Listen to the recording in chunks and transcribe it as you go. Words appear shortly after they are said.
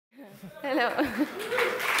Hello.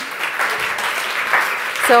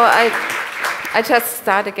 So I just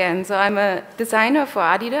start again. So I'm a designer for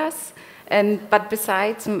Adidas, but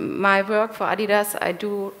besides my work for Adidas, I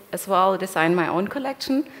do as well design my own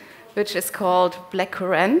collection, which is called Black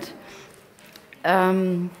Current.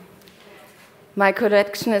 My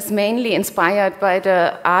collection is mainly inspired by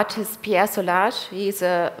the artist Pierre Soulages. He's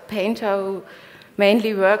a painter who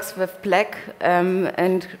mainly works with black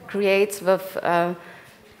and creates with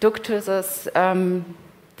ductuses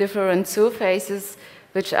different surfaces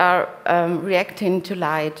which are reacting to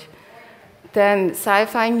light. Then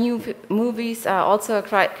sci-fi movies are also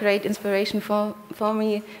a great inspiration for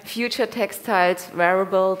me. Future textiles,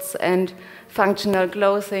 wearables, and functional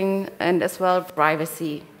clothing, and as well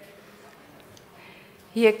privacy.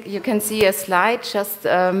 Here you can see a slide just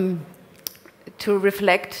to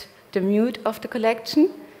reflect the mood of the collection.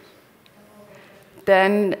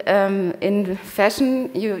 Then in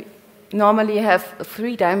fashion, you normally have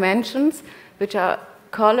 3 dimensions, which are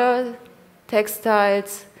color,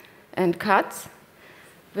 textiles, and cuts.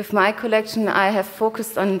 With my collection, I have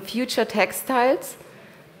focused on future textiles,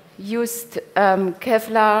 used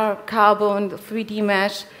Kevlar, carbon, 3D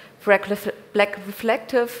mesh, black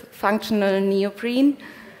reflective, functional neoprene,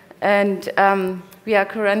 and we are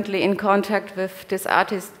currently in contact with this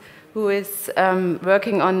artist who is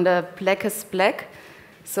working on the blackest black.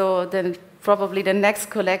 So then probably the next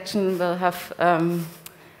collection will have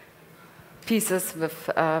pieces with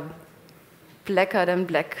blacker than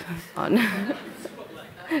black on.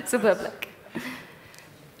 Super black.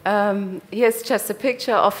 Here's just a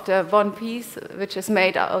picture of the one piece, which is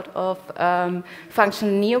made out of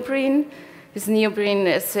functional neoprene. This neoprene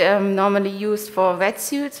is normally used for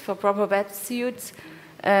wetsuits, for proper wetsuits,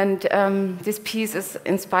 and this piece is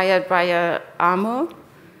inspired by armor.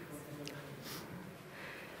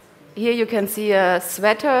 Here you can see a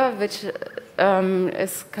sweater, which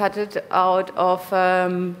is cut out of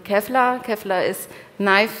Kevlar. Kevlar is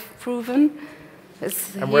knife-proven.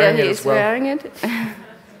 Here he is wearing it.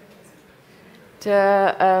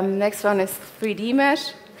 The next one is 3D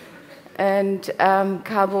mesh and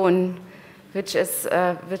carbon, which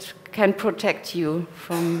can protect you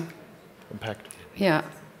from impact. Yeah.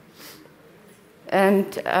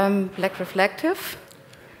 And black reflective.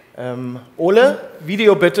 Ole,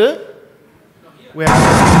 Video bitte. We have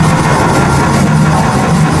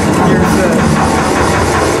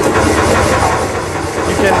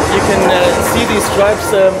you can see these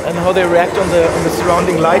stripes and how they react on the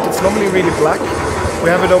surrounding light. It's normally really black. We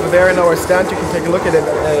have it over there in our stand. You can take a look at it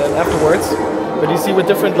afterwards. But you see, with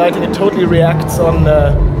different lighting, it totally reacts on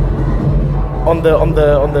the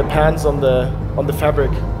pants, on the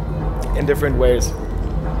fabric, in different ways.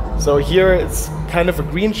 So here it's kind of a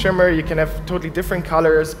green shimmer. You can have totally different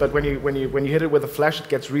colors, but when you hit it with a flash, it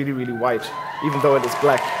gets really, really white, even though it is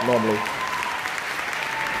black normally.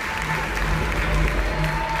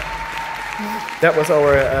 That was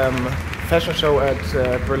our fashion show at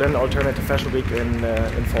Berlin Alternative Fashion Week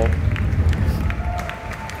in fall.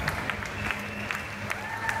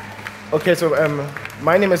 Okay, so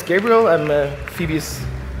my name is Gabriel. I'm Phoebe's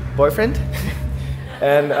boyfriend,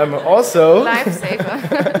 and I'm also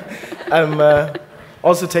lifesaver. I'm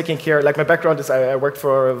also taking care. Like, my background is I worked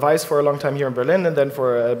for Vice for a long time here in Berlin, and then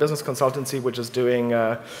for a business consultancy which is doing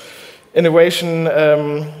innovation.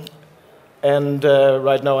 And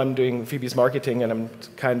right now I'm doing Phoebe's marketing, and I'm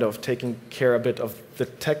kind of taking care a bit of the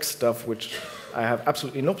tech stuff, which I have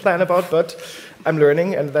absolutely no plan about, but I'm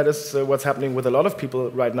learning, and that is what's happening with a lot of people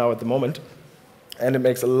right now at the moment, and it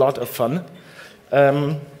makes a lot of fun.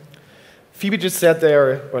 Phoebe just said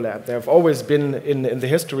there have always been in the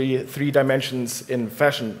history 3 dimensions in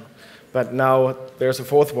fashion, but now there's a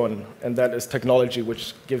 4th one, and that is technology,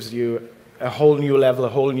 which gives you a whole new level, a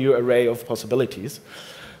whole new array of possibilities.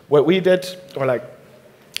 What we did, or like,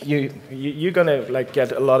 you're gonna like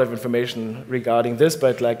get a lot of information regarding this,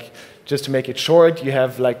 but like, just to make it short, you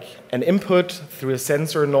have like an input through a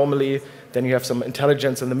sensor normally, then you have some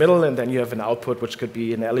intelligence in the middle, and then you have an output, which could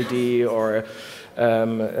be an LED or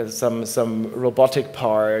some robotic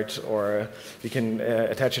part, or you can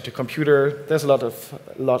attach it to computer. There's a lot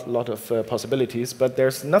of possibilities, but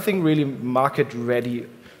there's nothing really market ready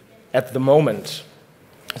at the moment.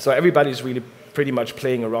 So everybody's really pretty much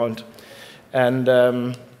playing around, and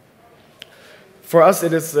for us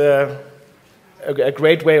it is a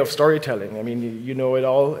great way of storytelling. I mean, you know it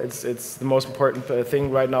all. It's the most important thing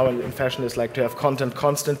right now in fashion, is like to have content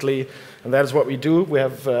constantly, and that is what we do. We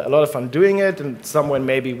have a lot of fun doing it, and somewhere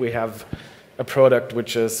maybe we have a product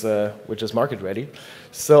which is market ready.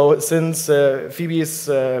 So since Phoebe's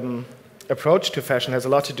approach to fashion has a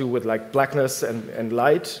lot to do with like blackness and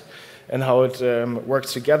light, and how it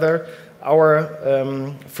works together.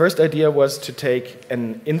 Our first idea was to take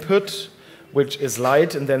an input, which is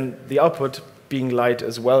light, and then the output being light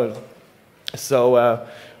as well. So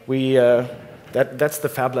that's the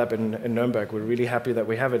Fab Lab in Nuremberg. We're really happy that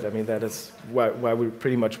we have it. I mean, that is why we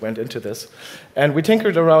pretty much went into this. And we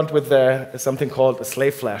tinkered around with something called a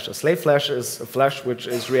slave flash. A slave flash is a flash which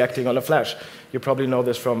is reacting on a flash. You probably know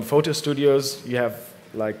this from photo studios. You have,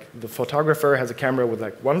 like, the photographer has a camera with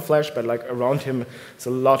like one flash, but like around him it's a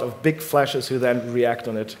lot of big flashes who then react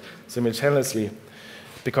on it simultaneously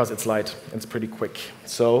because it's light. It's pretty quick.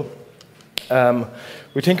 So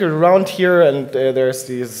we tinkered around here, and there's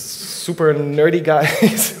these super nerdy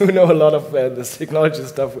guys who know a lot of this technology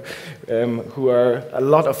stuff, who are a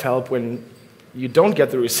lot of help when you don't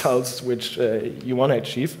get the results which you want to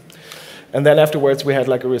achieve. And then afterwards we had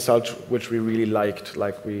like a result which we really liked.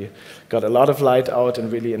 Like, we got a lot of light out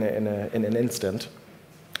and really in an instant.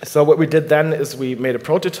 So what we did then is we made a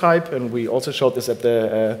prototype, and we also showed this at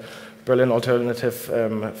the Berlin Alternative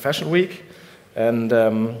Fashion Week. And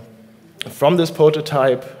from this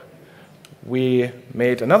prototype, we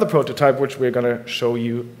made another prototype, which we're going to show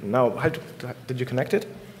you now. Did you connect it?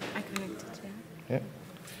 I connected, yeah. Yeah.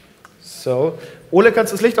 So, Ole,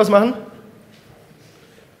 kannst du das Licht ausmachen?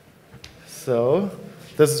 So,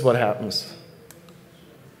 this is what happens.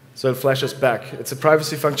 So it flashes back. It's a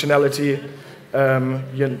privacy functionality.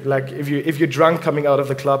 Like if you're drunk coming out of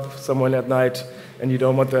the club somewhere at night and you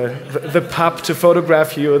don't want the pub to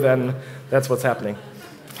photograph you, then that's what's happening.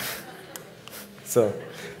 So,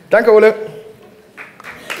 danke, Ole.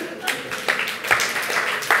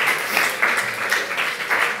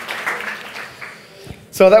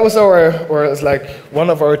 So that was it's like one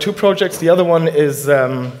of our two projects. The other one is,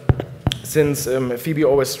 since Phoebe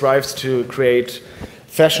always strives to create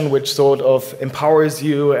fashion which sort of empowers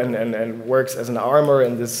you and works as an armor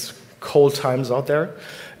in these cold times out there,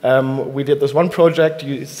 we did this one project.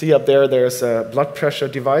 You see up there, there's a blood pressure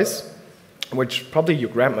device, which probably your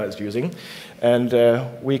grandma is using. And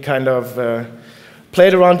we kind of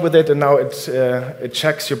played around with it, and now it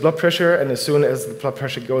checks your blood pressure, and as soon as the blood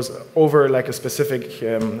pressure goes over like a specific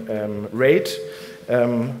rate,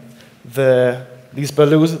 these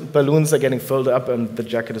balloons are getting filled up and the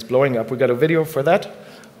jacket is blowing up. We got a video for that.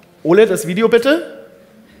 Ole, das Video bitte.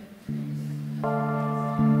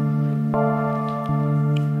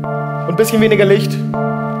 Und ein bisschen weniger Licht.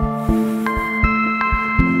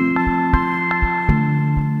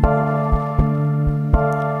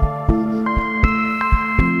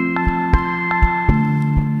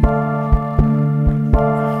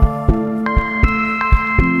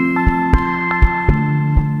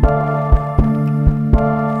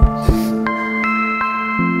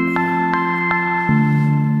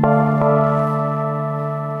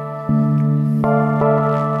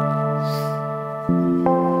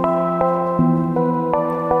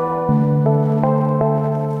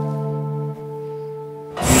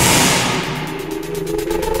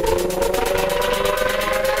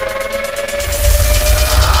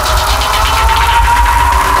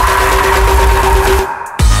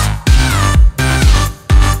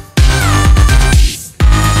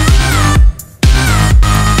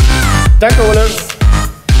 Danke, Ole.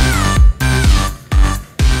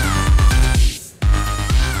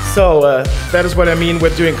 So that is what I mean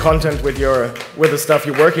with doing content with the stuff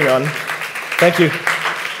you're working on. Thank you.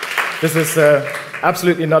 This is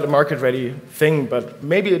absolutely not a market-ready thing, but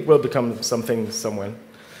maybe it will become something somewhere.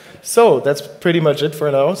 So that's pretty much it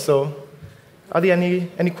for now. So, are there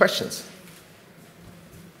any questions?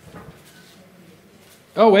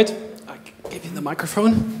 Oh wait, I give you the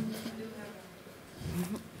microphone.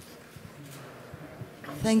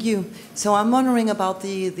 Thank you. So I'm wondering about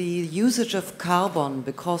the usage of carbon,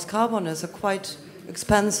 because carbon is a quite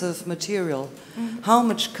expensive material. Mm-hmm. How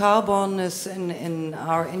much carbon is in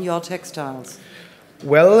your textiles?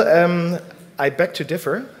 Well, I beg to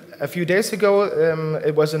differ. A few days ago,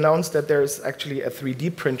 it was announced that there's actually a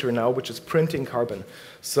 3D printer now, which is printing carbon.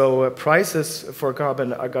 So prices for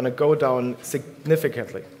carbon are going to go down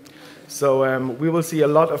significantly. So we will see a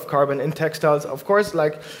lot of carbon in textiles. Of course,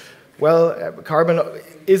 carbon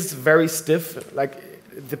is very stiff. Like,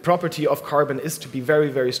 the property of carbon is to be very,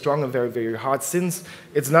 very strong and very, very hard, since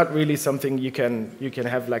it's not really something you can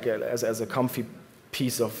have like as a comfy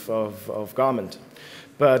piece of garment.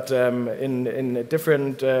 But in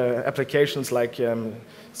different applications, like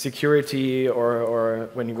security or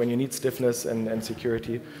when you need stiffness and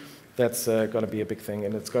security, that's going to be a big thing,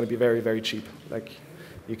 and it's going to be very, very cheap. Like,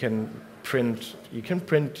 you can print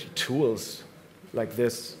tools like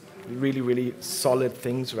this. Really, really solid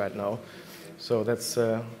things right now. So that's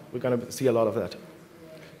we're going to see a lot of that.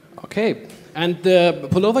 Okay. And the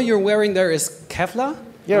pullover you're wearing there is Kevlar?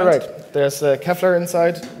 Yeah, right. There's Kevlar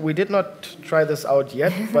inside. We did not try this out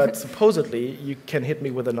yet, but supposedly you can hit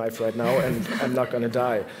me with a knife right now and I'm not going to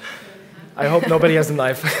die. I hope nobody has a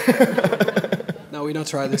knife. No, we don't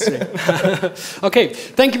try this thing. Okay,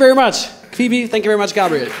 thank you very much, Phoebe. Thank you very much,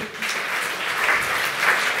 Gabriel.